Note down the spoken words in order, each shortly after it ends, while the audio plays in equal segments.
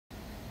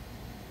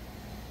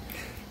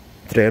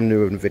Today I'm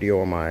doing a video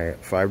on my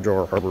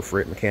 5-drawer Harbor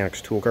Freight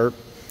Mechanics tool cart.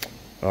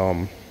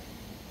 Gonna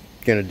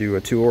do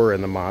a tour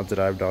and the mods that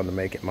I've done to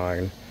make it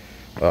mine.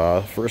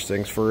 First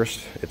things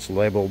first, it's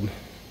labeled,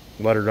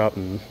 lettered up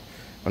and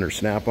under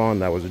Snap-on.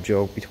 That was a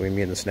joke between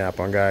me and the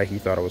Snap-on guy. He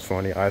thought it was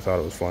funny, I thought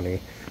it was funny.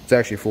 It's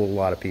actually fooled a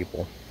lot of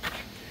people.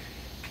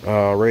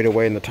 Right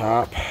away in the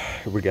top,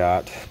 we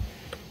got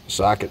a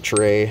socket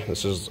tray.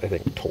 This is, I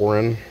think,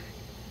 Torin,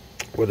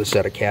 with a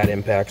set of cat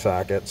impact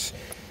sockets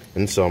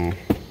and some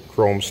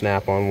chrome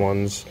Snap-on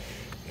ones.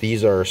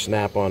 These are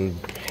Snap-on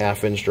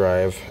 1/2-inch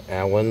drive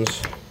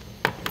Allens,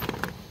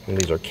 and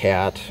these are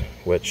cat,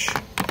 which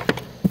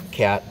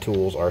cat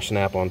tools are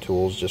Snap-on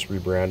tools, just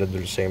rebranded.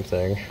 They're the same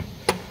thing.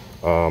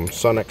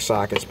 Sunex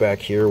sockets back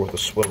here with a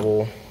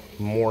swivel.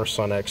 More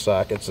Sunex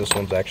sockets. This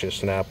one's actually a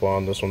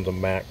Snap-on. This one's a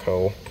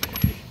Matco,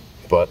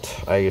 but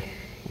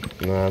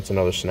that's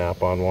another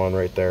Snap-on one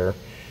right there.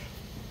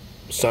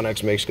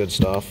 Sunex makes good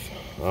stuff.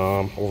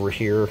 Over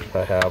here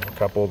I have a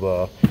couple of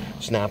the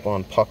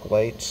Snap-on puck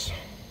lights.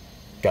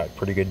 Got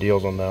pretty good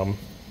deals on them.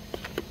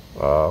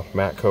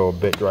 Matco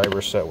bit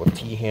driver set with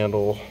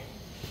T-handle.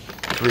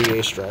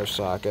 3/8 drive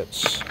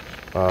sockets.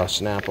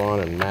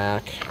 Snap-on and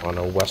Mac on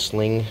a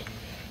Westling.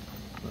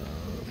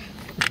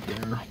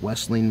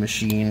 Westling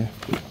machine.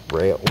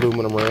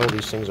 Aluminum rail.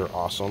 These things are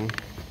awesome.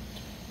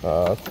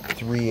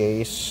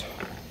 3/8,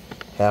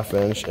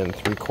 1/2-inch, and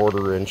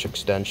 3/4-inch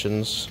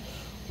extensions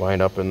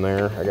lined up in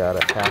there. I got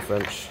a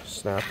 1/2-inch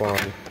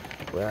Snap-on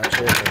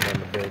ratchet and then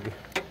the big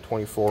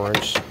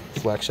 24-inch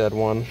flex head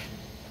one.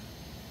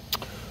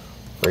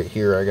 Right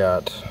here I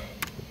got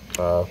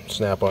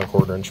Snap-on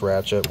 1/4-inch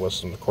ratchet with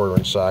some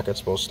 1/4-inch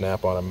sockets, both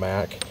Snap-on and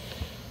Mac.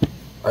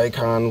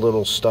 Icon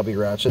little stubby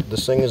ratchet.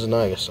 This thing is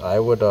nice. I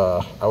would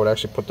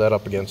actually put that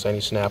up against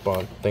any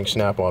Snap-on thing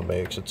Snap-on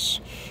makes. It's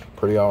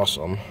pretty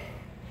awesome.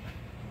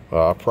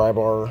 Pry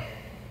bar,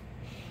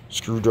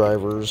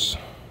 screwdrivers,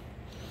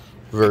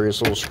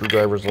 various little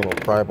screwdrivers, little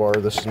pry bar.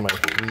 This is my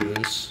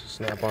 3/8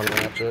 Snap-on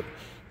ratchet.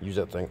 Use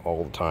that thing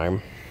all the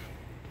time.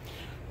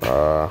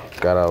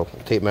 Got a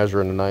tape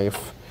measure and a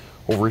knife.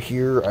 Over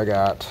here I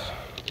got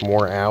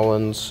more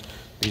Allens.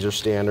 These are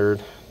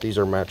standard. These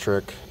are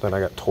metric. Then I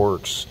got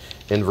Torx,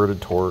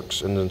 inverted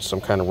Torx, and then some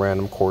kind of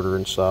random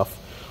 1/4-inch stuff.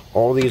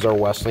 All these are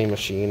Westling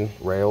machine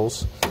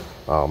rails.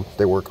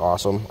 They work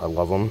awesome. I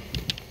love them.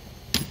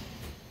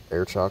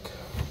 Air chuck.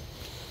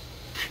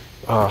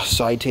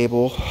 Side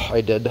table,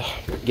 I did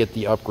get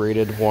the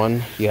upgraded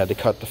one. You had to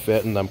cut the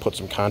fit and then put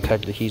some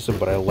contact adhesive,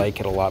 but I like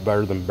it a lot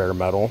better than bare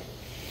metal.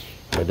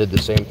 I did the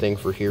same thing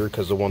for here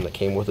because the one that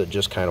came with it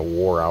just kind of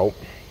wore out.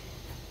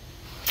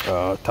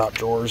 Top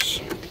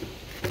drawers.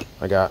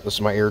 This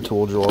is my air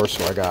tool drawer,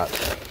 so I got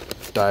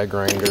die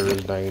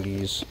grinders,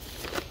 90s,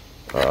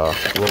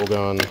 roll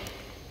gun.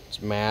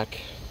 It's Mac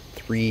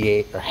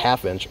 3/8 or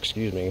 1/2-inch,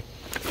 excuse me.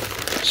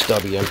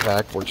 Stubby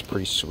impact, works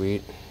pretty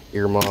sweet.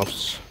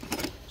 Earmuffs,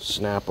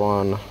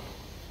 Snap-on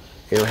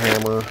air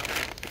hammer,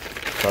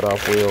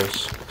 cut-off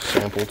wheels,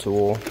 sample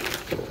tool,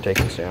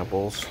 taking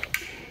samples.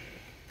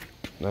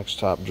 Next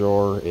top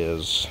drawer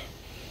is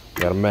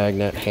got a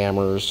magnet,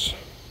 hammers,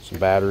 some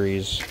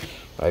batteries,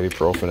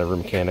 ibuprofen. Every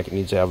mechanic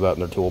needs to have that in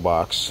their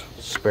toolbox.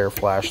 Spare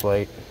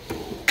flashlight.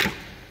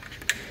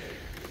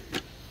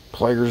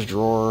 Pliers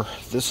drawer.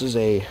 This is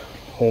a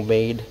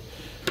homemade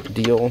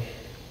deal.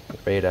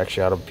 Made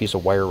actually out of a piece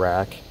of wire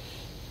rack.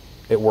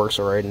 It works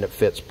alright and it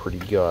fits pretty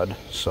good.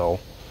 So,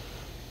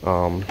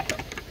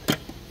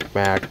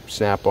 Mac,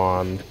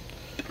 Snap-on,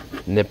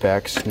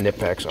 Nipex.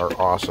 Nipex are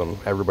awesome.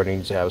 Everybody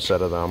needs to have a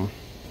set of them.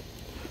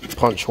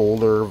 Punch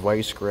holder,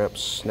 vice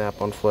grips,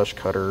 Snap-on flesh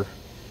cutter,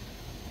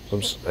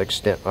 some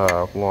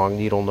long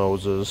needle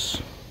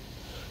noses,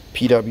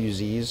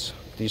 PWZs.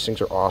 These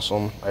things are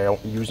awesome. I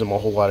don't use them a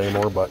whole lot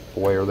anymore, but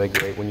boy are they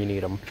great when you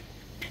need them.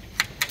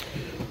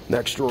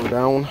 Next drawer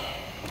down,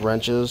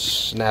 wrenches,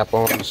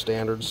 Snap-on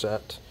standard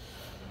set.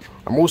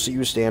 I mostly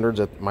use standards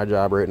at my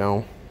job right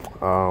now.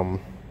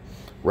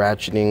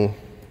 Ratcheting,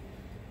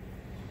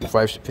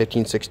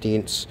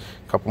 15/16,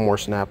 a couple more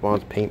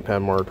Snap-ons, paint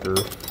pen marker,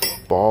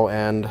 ball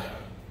end,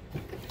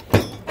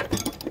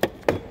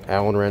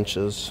 Allen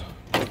wrenches,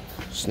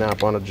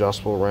 Snap-on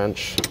adjustable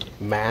wrench,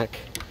 Mac,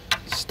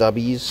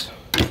 stubbies,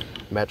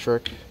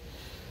 metric.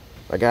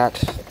 I got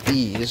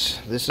these.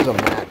 This is a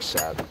Mac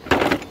set,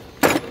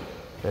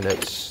 and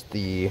it's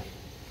the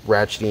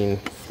ratcheting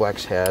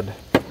flex head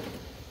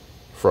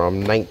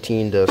from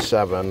 19 to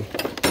 7.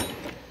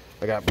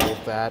 I got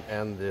both that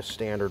and the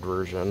standard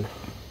version.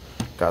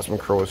 Got some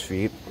crow's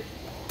feet.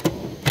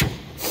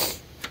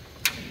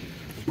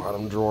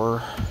 Bottom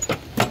drawer.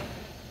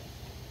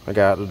 I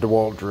got a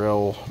DeWalt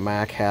drill,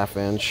 Mac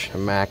 1/2-inch,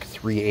 and Mac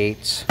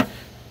 3/8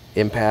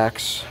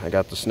 impacts. I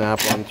got the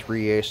Snap-on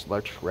 3/8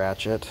 electric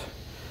ratchet.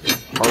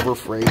 Harbor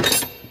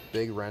Freight,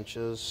 big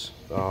wrenches,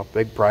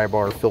 big pry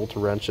bar, filter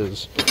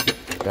wrenches.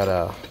 Got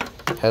a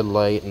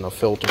headlight and a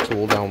filter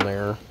tool down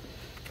there.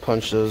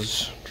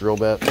 Punches, drill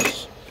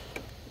bits.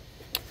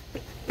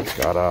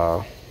 Got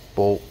a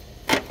bolt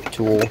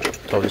tool,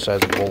 tells you the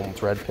size of bolt and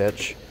thread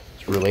pitch.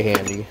 It's really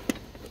handy.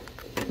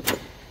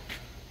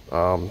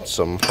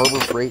 Some Harbor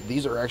Freight.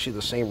 These are actually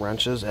the same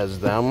wrenches as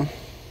them.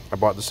 I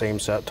bought the same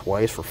set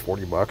twice for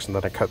 40 bucks, and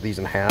then I cut these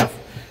in half.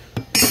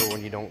 So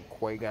when you don't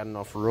quite got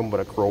enough room, but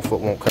a crowfoot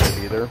won't cut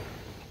it either.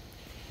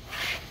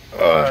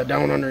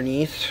 Down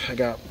underneath, I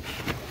got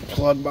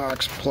plug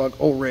box, plug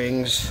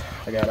O-rings.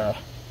 I got a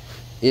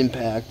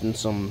impact and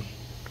some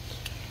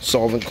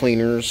solvent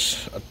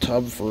cleaners, a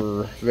tub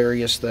for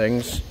various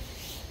things.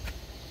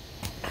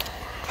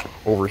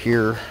 Over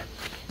here,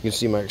 you can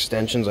see my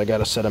extensions. I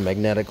got a set of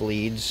magnetic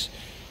leads,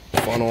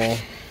 funnel,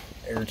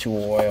 air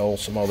tool oil,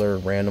 some other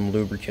random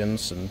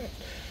lubricants, and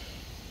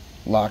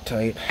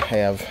Loctite. I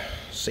have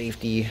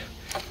safety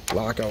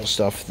lockout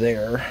stuff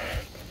there.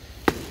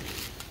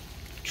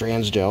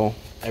 Transgel.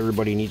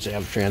 Everybody needs to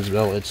have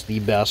Transgel. It's the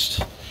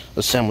best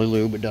assembly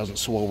lube. It doesn't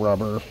swell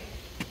rubber.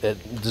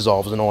 It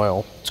dissolves in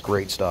oil. It's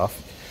great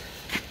stuff.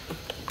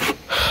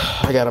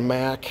 I got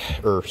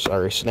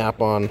a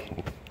Snap-on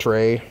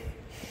tray.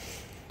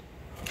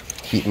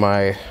 Keep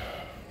my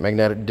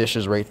magnetic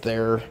dishes right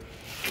there.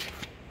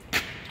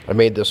 I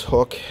made this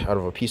hook out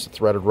of a piece of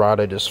threaded rod.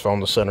 I just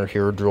found the center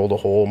here, drilled a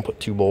hole, and put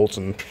 2 bolts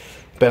and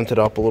bent it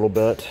up a little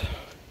bit.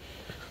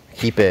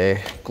 Keep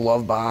a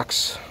glove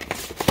box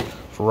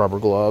for rubber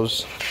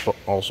gloves,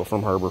 also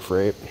from Harbor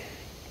Freight.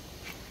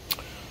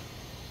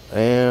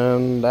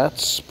 And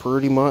that's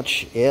pretty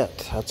much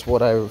it. That's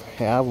what I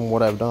have and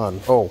what I've done.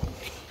 Oh,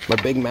 my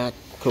Big Mac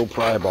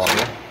Co-Pry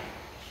bottle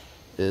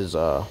is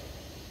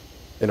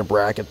in a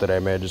bracket that I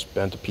made. Just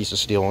bent a piece of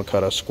steel and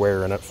cut a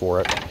square in it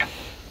for it,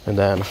 and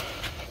then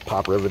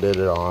pop riveted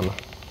it on.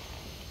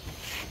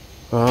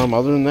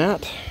 Other than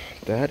that,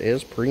 that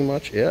is pretty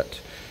much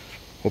it.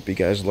 Hope you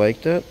guys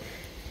liked it.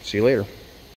 See you later.